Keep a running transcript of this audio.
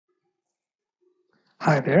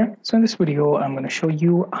Hi there. So in this video, I'm going to show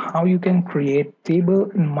you how you can create table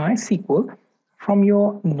in MySQL from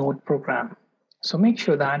your Node program. So make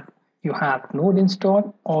sure that you have Node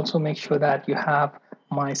installed. Also make sure that you have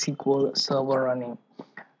MySQL server running.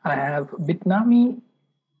 I have Bitnami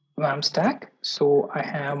WAM stack. So I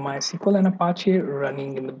have MySQL and Apache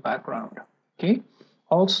running in the background. Okay.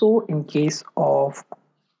 Also, in case of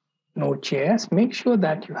Node.js, make sure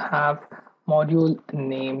that you have module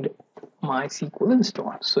named MySQL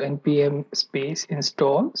install. So npm space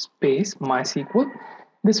install space MySQL.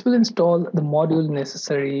 This will install the module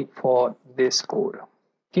necessary for this code.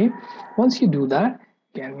 Okay. Once you do that,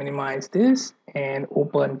 you can minimize this and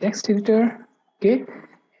open text editor. Okay.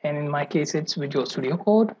 And in my case, it's Visual Studio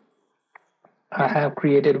Code. I have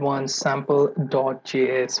created one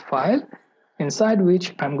sample.js file inside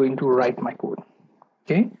which I'm going to write my code.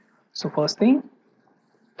 Okay. So first thing,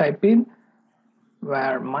 type in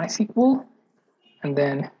var MySQL and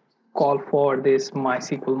then call for this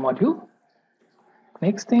MySQL module.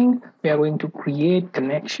 Next thing, we are going to create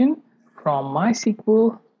connection from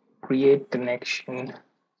MySQL create connection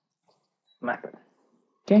method.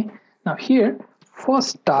 Okay, now here, first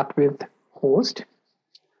start with host.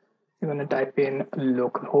 You're going to type in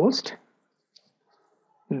localhost.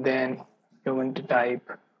 Then you're going to type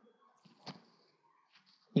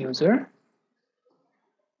user.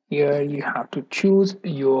 Here you have to choose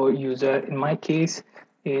your user. In my case,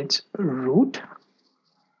 it's root.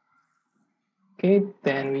 Okay,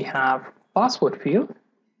 then we have password field.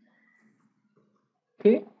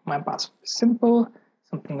 Okay, my password is simple,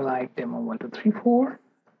 something like demo1234.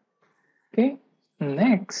 Okay,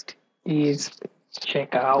 next is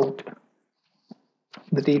check out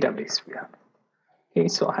the database we have. Okay,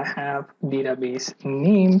 so I have database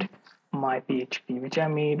named myPHP, which I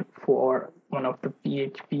made for one of the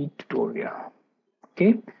PHP tutorial.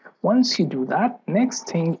 Okay, once you do that, next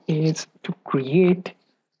thing is to create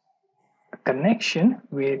a connection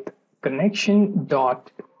with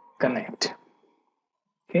connection.connect.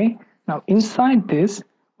 Okay, now inside this,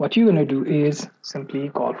 what you're going to do is simply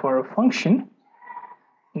call for a function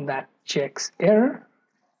that checks error,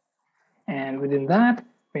 and within that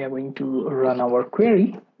we are going to run our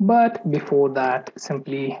query. But before that,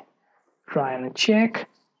 simply try and check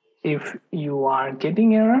if you are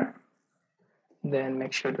getting error, then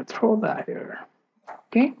make sure to throw that error.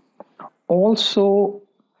 Okay, also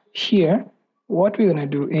here what we're going to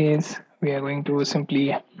do is we are going to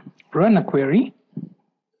simply run a query.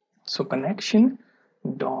 So connection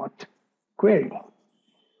dot query,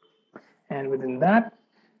 and within that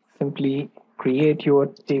simply create your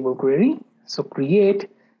table query. So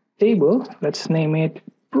create table, let's name it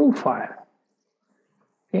profile.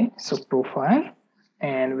 Okay, so profile,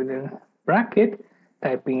 and within bracket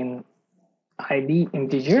type in id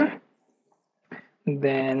integer.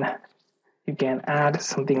 Then you can add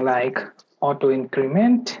something like auto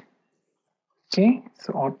increment. Okay,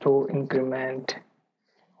 so auto increment,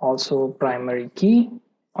 also primary key,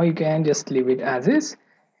 or you can just leave it as is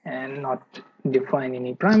and not define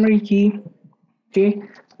any primary key. Okay,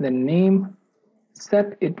 the name,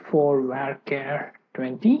 set it for varchar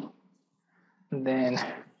 20, then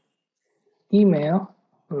email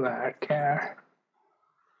varchar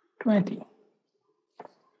 20.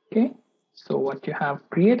 Okay, so what you have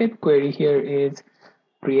created query here is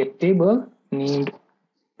create table named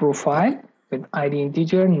profile with id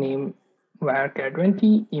integer, name varchar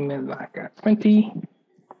 20, email varchar 20.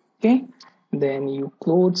 Okay, then you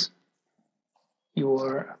close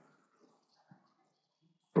your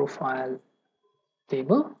profile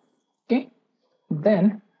table. Okay,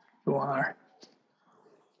 then you are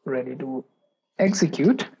ready to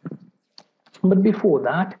execute. But before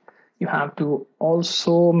that, you have to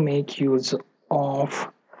also make use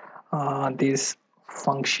of this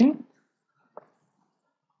function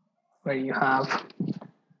where you have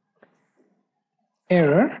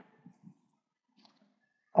error,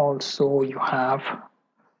 also you have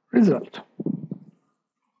result.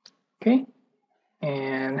 Okay,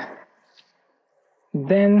 and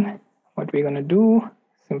then what we're going to do,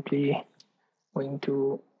 simply going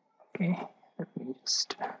to, okay, let me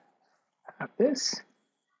just have this.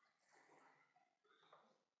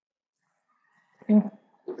 Okay,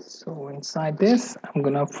 so inside this I'm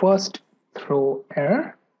gonna first throw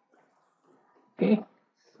error. Okay,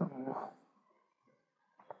 so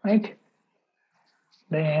right,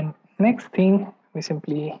 then next thing we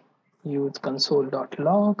simply use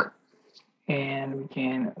console.log and we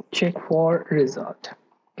can check for result.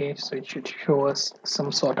 Okay, so it should show us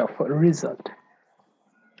some sort of a result.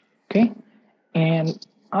 Okay, and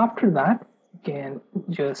after that you can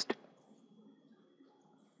just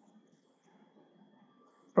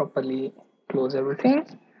properly close everything.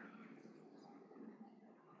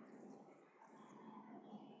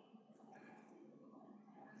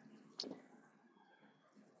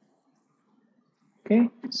 Okay,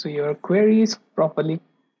 so your query is properly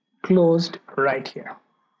closed right here.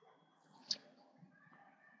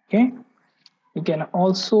 Okay, you can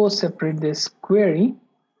also separate this query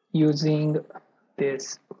using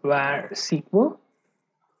this var SQL,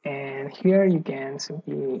 and here you can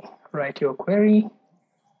simply write your query.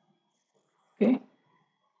 Okay,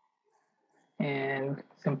 and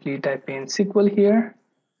simply type in SQL here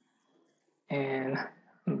and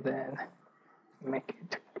then make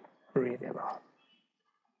it readable.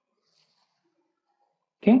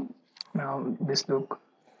 Okay, now this looks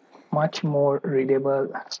much more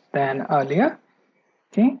readable than earlier.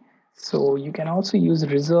 Okay, so you can also use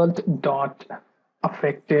result dot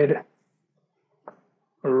affected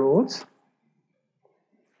rows.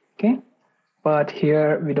 Okay, but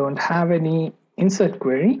here we don't have any insert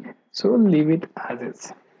query, so leave it as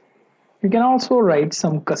is. You can also write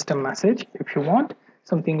some custom message if you want,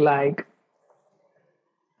 something like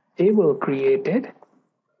table created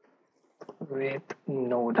with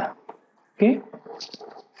Node. Okay,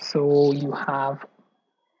 so you have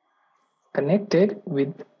connected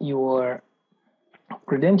with your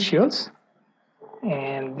credentials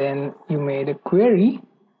and then you made a query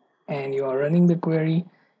and you are running the query,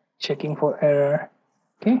 checking for error.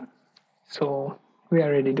 Okay, so we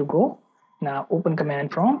are ready to go. Now open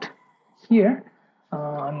command prompt here,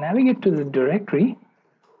 navigate to the directory.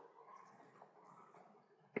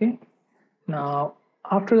 Okay, now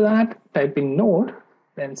after that type in node,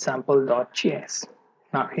 then sample.js.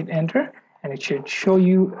 Now hit enter and it should show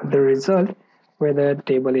you the result whether the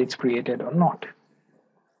table is created or not.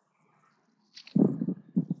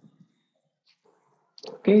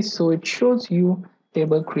 Okay, so it shows you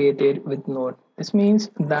table created with Node. This means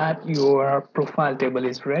that your profile table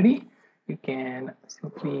is ready. You can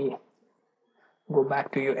simply go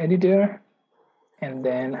back to your editor and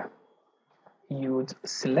then use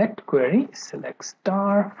select query, select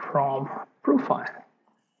star from profile.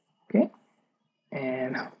 Okay,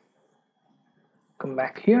 and come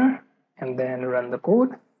back here and then run the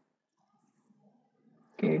code.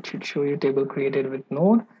 Okay, it should show you table created with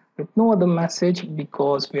Node with no other message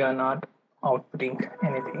because we are not outputting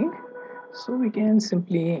anything. So we can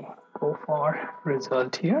simply go for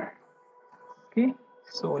result here. Okay,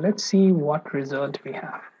 so let's see what result we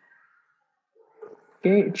have.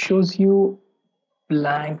 Okay, it shows you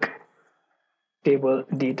blank table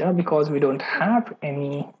data because we don't have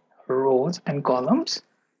any rows and columns,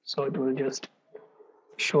 so it will just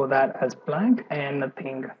show that as blank and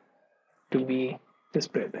nothing to be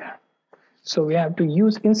displayed there. So we have to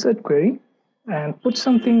use insert query and put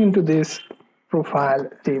something into this profile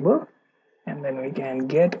table, and then we can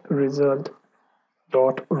get result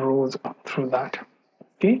dot rows through that.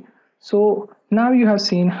 Okay, so now you have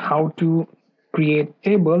seen how to create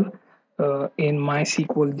table in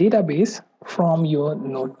MySQL database from your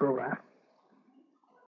Node profile.